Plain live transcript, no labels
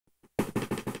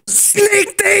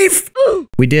Sneak thief!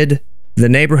 We did the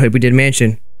neighborhood. We did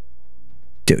mansion.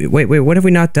 Wait, what have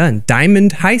we not done?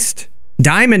 Diamond heist?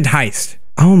 Diamond heist.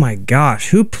 Oh my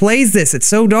gosh. Who plays this? It's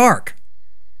so dark.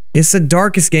 It's the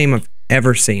darkest game I've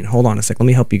ever seen. Hold on a sec. Let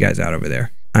me help you guys out over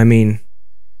there. I mean,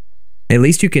 at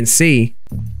least you can see.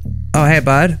 Oh, hey,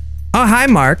 bud. Oh, hi,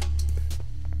 Mark.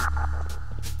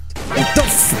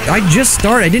 I just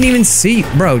started. I didn't even see.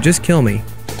 Bro, just kill me.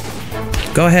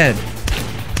 Go ahead.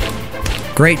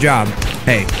 Great job.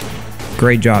 Hey,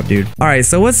 great job, dude. All right,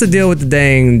 so what's the deal with the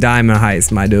dang diamond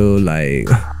heist, my dude? Like,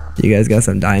 you guys got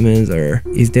some diamonds, or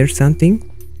is there something?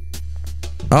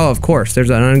 Oh, of course. There's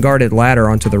an unguarded ladder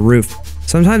onto the roof.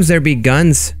 Sometimes there be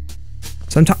guns.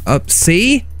 Sometimes,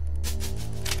 see?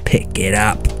 Pick it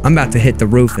up. I'm about to hit the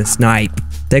roof and snipe.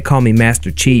 They call me Master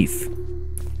Chief.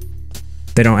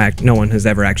 They don't act, no one has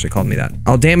ever actually called me that.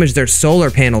 I'll damage their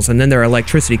solar panels and then their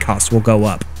electricity costs will go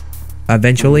up.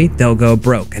 Eventually, they'll go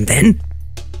broke and then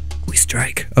we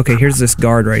strike. Okay, here's this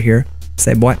guard right here.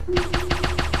 Say what?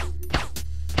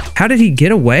 How did he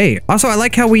get away? Also, I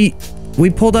like how we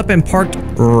pulled up and parked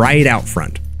right out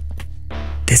front.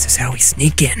 This is how we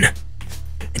sneak in. And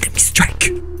then we strike.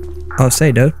 Oh,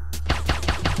 say, dude.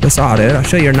 That's all, dude. I'll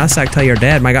show you your nutsack, tell your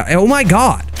dad. My God. Oh my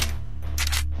God.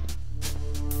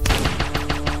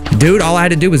 Dude, all I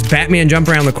had to do was Batman jump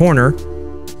around the corner.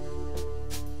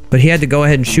 But he had to go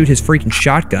ahead and shoot his freaking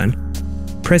shotgun.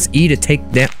 Press E to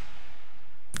take down.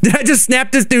 Did I just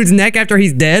snap this dude's neck after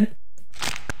he's dead?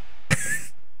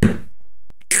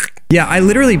 Yeah, I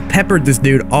literally peppered this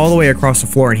dude all the way across the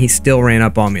floor and he still ran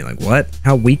up on me. Like, what?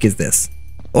 How weak is this?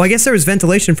 Oh, I guess there was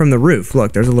ventilation from the roof.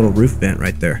 Look, there's a little roof vent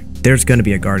right there. There's gonna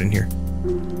be a guard in here.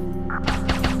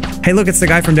 Hey, look, it's the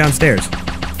guy from downstairs.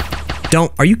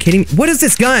 Don't, are you kidding? What is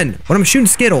this gun? When I'm shooting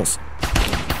Skittles.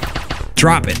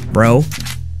 Drop it, bro.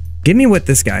 Give me what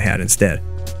this guy had instead.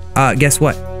 Guess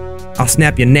what? I'll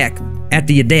snap your neck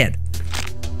after you're dead.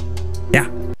 Yeah.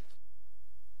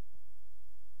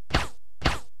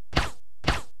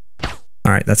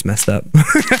 All right, that's messed up.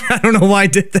 I don't know why I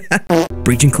did that.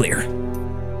 Breach and clear.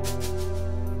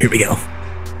 Here we go.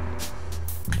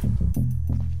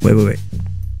 Wait.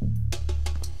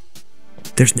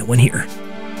 There's no one here.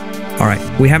 All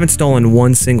right, we haven't stolen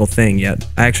one single thing yet.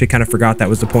 I actually kind of forgot that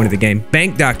was the point of the game.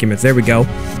 Bank documents, there we go.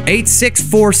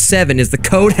 8647 is the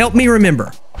code. Help me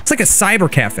remember. It's like a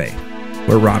cyber cafe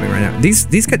we're robbing right now. These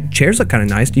chairs look kind of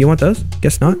nice. Do you want those?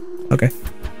 Guess not. Okay.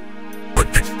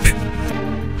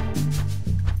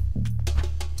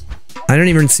 I don't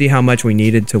even see how much we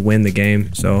needed to win the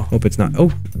game, so hope it's not. Oh,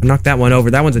 I knocked that one over.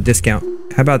 That one's a discount.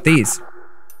 How about these?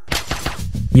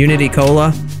 Unity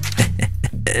Cola.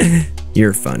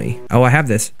 You're funny. Oh, I have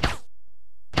this.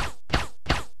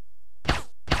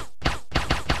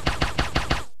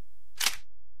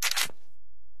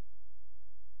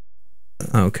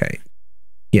 Okay.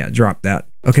 Yeah, drop that.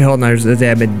 Okay, hold on. There's a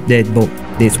dead bolt.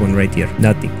 This one right here.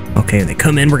 Nothing. Okay, they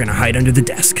come in. We're gonna hide under the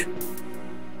desk.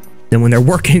 Then when they're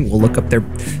working, we'll look up their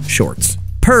shorts.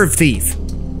 Perv thief.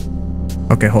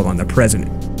 Okay, hold on. The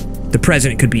president. The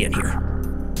president could be in here.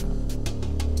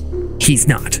 He's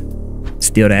not.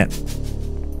 Steal that.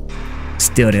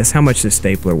 Steal this. How much is this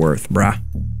stapler worth, bruh?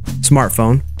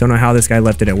 Smartphone. Don't know how this guy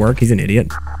left it at work. He's an idiot.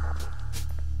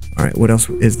 All right, what else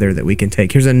is there that we can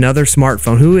take? Here's another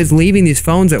smartphone. Who is leaving these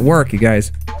phones at work, you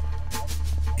guys?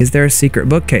 Is there a secret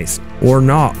bookcase or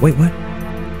not? Wait, what?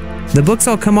 The books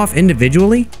all come off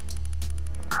individually?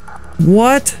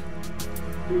 What?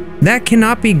 That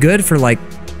cannot be good for, like,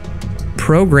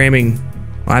 programming.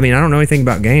 Well, I mean, I don't know anything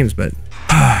about games, but...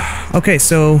 Okay,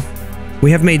 so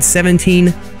we have made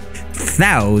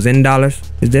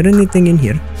 $17,000. Is there anything in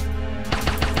here?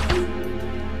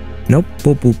 Nope.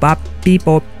 Boop, boop, bop, beep,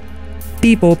 bop.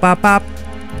 Beep, bop, bop, bop.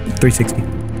 360.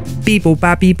 Beep, bop,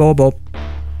 bop, beep, bop, bop.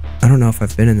 I don't know if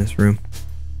I've been in this room.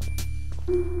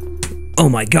 Oh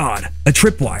my God. A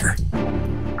tripwire.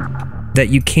 That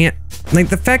you can't... Like,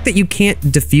 the fact that you can't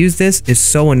defuse this is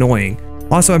so annoying.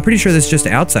 Also, I'm pretty sure this is just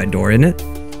an outside door, isn't it?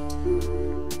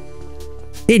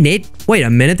 Isn't it? Wait a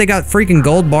minute, they got freaking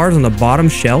gold bars on the bottom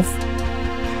shelf?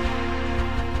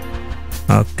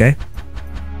 Okay.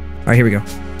 Alright, here we go.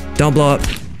 Don't blow up.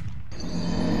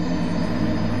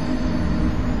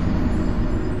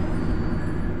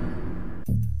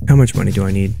 How much money do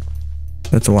I need?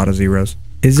 That's a lot of zeros.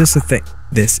 Is this a thing?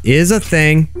 This is a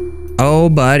thing. Oh,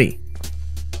 buddy.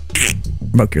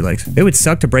 Broke your legs. It would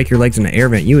suck to break your legs in an air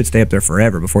vent. You would stay up there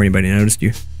forever before anybody noticed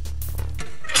you.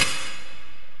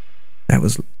 That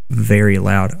was very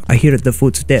loud. I hear the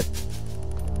footstep.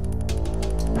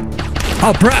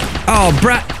 Oh, bruh! Oh,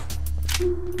 bruh!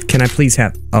 Can I please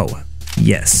have... Oh,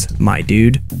 yes, my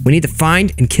dude. We need to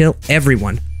find and kill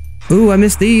everyone. Ooh, I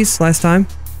missed these last time.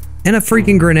 And a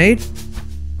freaking grenade.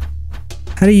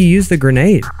 How do you use the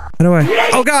grenade? How do I?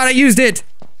 Oh god, I used it!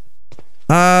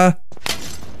 A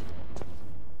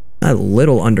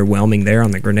little underwhelming there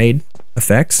on the grenade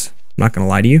effects. I'm not gonna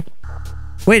lie to you.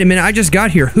 Wait a minute, I just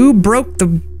got here. Who broke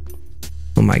the...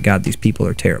 Oh my god, these people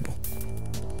are terrible.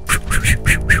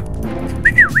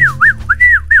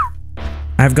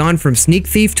 I've gone from sneak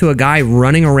thief to a guy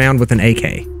running around with an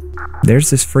AK.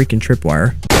 There's this freaking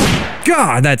tripwire.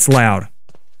 God, that's loud.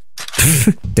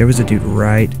 There was a dude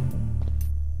right.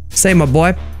 Say, my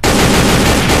boy.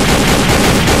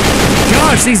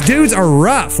 Gosh, these dudes are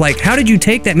rough. Like, how did you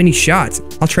take that many shots?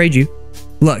 I'll trade you.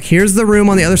 Look, here's the room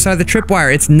on the other side of the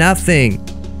tripwire. It's nothing.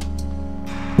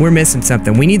 We're missing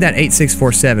something. We need that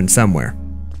 8647 somewhere.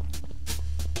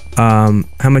 How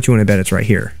much you want to bet it's right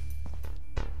here?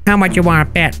 How much you want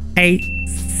to bet? 8,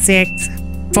 6,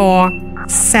 4,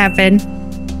 7.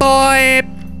 Boy.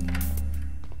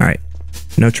 All right.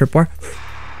 No tripwire.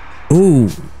 Ooh.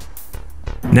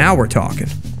 Now we're talking.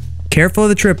 Careful of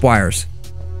the tripwires.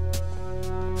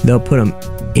 They'll put them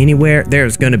anywhere.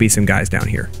 There's going to be some guys down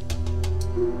here.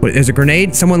 Wait, there's a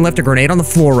grenade. Someone left a grenade on the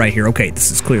floor right here. Okay,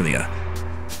 this is clearly a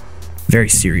very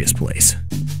serious place.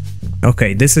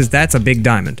 Okay, that's a big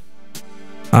diamond.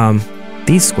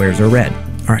 These squares are red.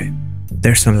 All right.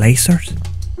 There's some lasers.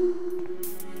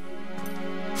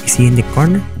 Is he in the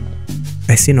corner?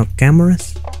 I see no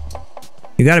cameras.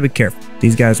 You gotta be careful.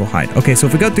 These guys will hide. Okay, so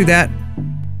if we go through that...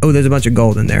 Oh, there's a bunch of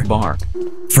gold in there. Bark.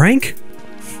 Frank?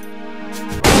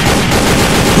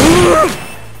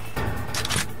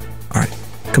 Alright,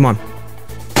 come on.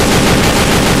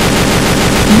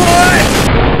 Boy!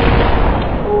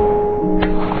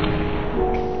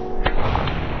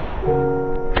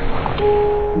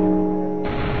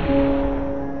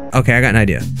 Okay, I got an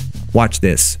idea. Watch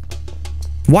this.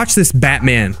 Watch this,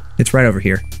 Batman. It's right over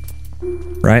here.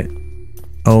 Right?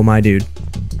 Oh, my dude.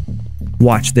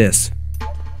 Watch this.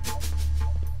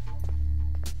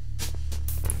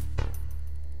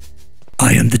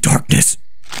 I am the darkness.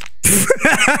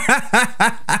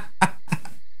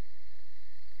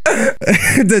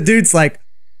 The dude's like,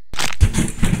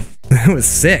 that was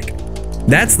sick.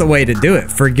 That's the way to do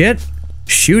it. Forget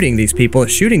shooting these people.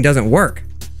 Shooting doesn't work.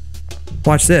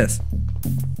 Watch this.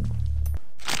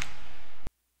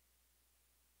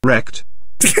 Wrecked.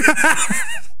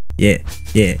 Yeah.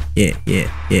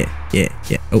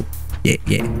 Oh,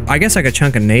 yeah. I guess I could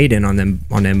chunk a nade in on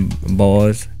them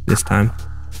boys this time.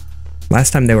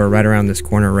 Last time they were right around this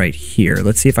corner right here.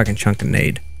 Let's see if I can chunk a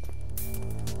nade.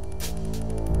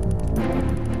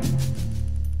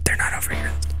 They're not over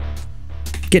here.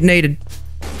 Get naded.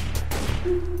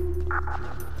 You're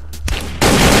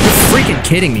freaking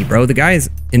kidding me, bro. The guy is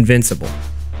invincible.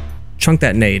 Chunk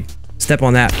that nade. Step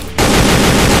on that.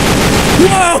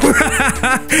 Whoa!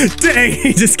 Dang,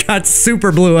 he just got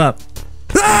super blew up.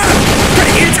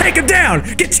 Ah! You take him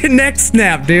down! Get your neck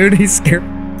snapped, dude. He's scared.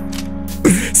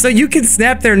 So you can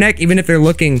snap their neck even if they're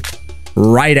looking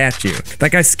right at you. That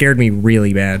guy scared me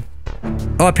really bad.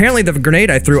 Oh, apparently the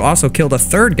grenade I threw also killed a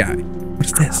third guy.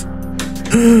 What's this?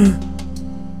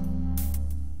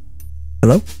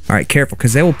 Hello? All right, careful,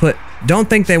 because they will put... Don't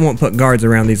think they won't put guards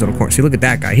around these little corners. See, look at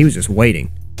that guy. He was just waiting.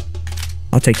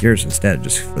 I'll take yours instead,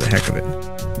 just for the heck of it.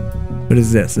 What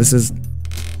is this? This is...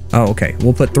 Oh, okay.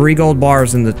 We'll put 3 gold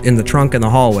bars in the trunk in the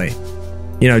hallway.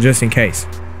 You know, just in case.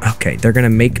 Okay, they're gonna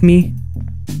make me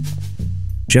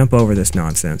jump over this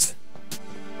nonsense.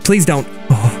 Please don't.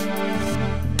 Oh.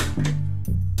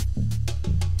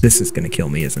 This is gonna kill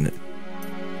me, isn't it?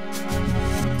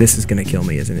 This is gonna kill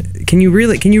me, isn't it? Can you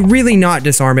really not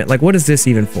disarm it? Like, what is this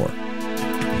even for?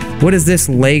 What is this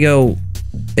Lego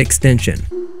extension?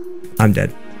 I'm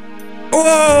dead.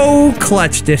 Oh,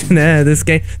 clutched it. Nah, this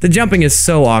game. The jumping is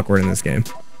so awkward in this game.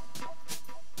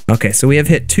 Okay, so we have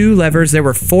hit 2 levers. There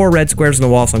were 4 red squares on the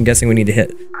wall, so I'm guessing we need to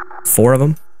hit 4 of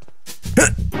them.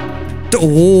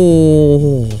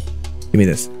 Oh, give me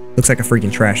this. Looks like a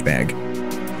freaking trash bag.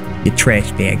 You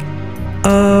trash bag.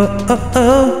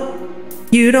 Oh,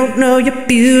 you don't know you're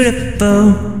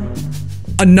beautiful.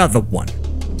 Another one.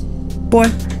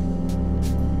 Boy.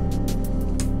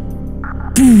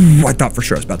 I thought for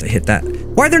sure I was about to hit that.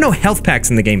 Why are there no health packs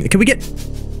in the game? Can we get...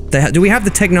 do we have the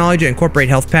technology to incorporate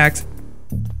health packs?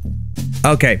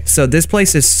 Okay, so this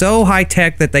place is so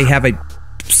high-tech that they have a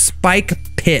spike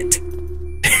pit.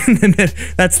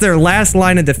 That's their last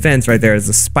line of defense right there, is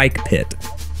a spike pit.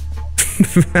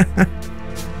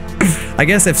 I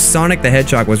guess if Sonic the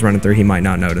Hedgehog was running through, he might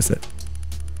not notice it.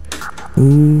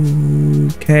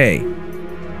 Okay.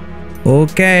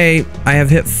 Okay, I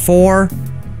have hit 4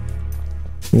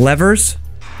 levers.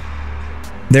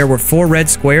 There were 4 red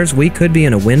squares. We could be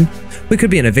in a win. We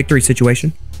could be in a victory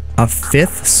situation. A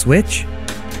 5th switch?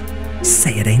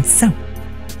 Say it ain't so.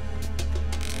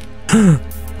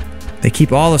 They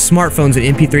keep all the smartphones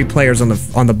and MP3 players on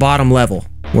the bottom level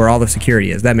where all the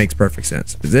security is. That makes perfect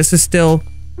sense. This is still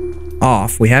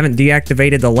off. We haven't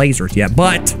deactivated the lasers yet,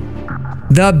 but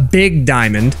the big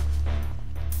diamond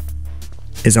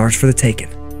is ours for the taking.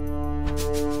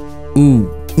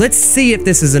 Ooh, let's see if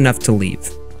this is enough to leave.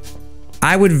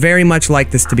 I would very much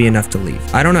like this to be enough to leave.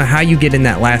 I don't know how you get in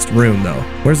that last room though.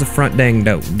 Where's the front dang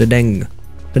door? The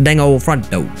dang old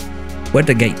front door. What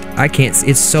the gate? I can't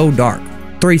see. It's so dark.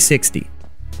 360.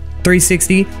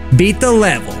 360. Beat the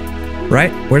level.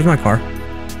 Right? Where's my car?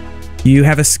 You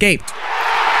have escaped.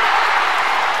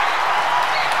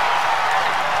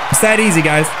 It's that easy,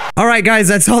 guys. All right, guys,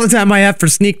 that's all the time I have for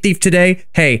Sneak Thief today.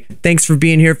 Hey, thanks for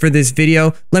being here for this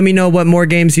video. Let me know what more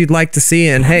games you'd like to see.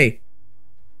 And hey,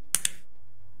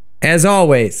 as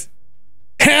always,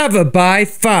 have a by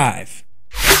 5.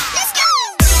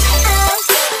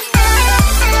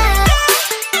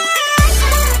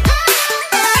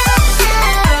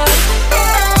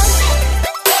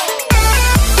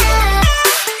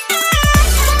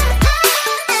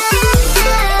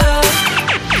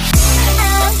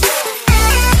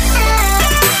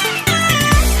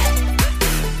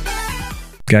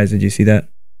 Guys, did you see that?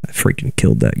 I freaking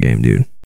killed that game, dude.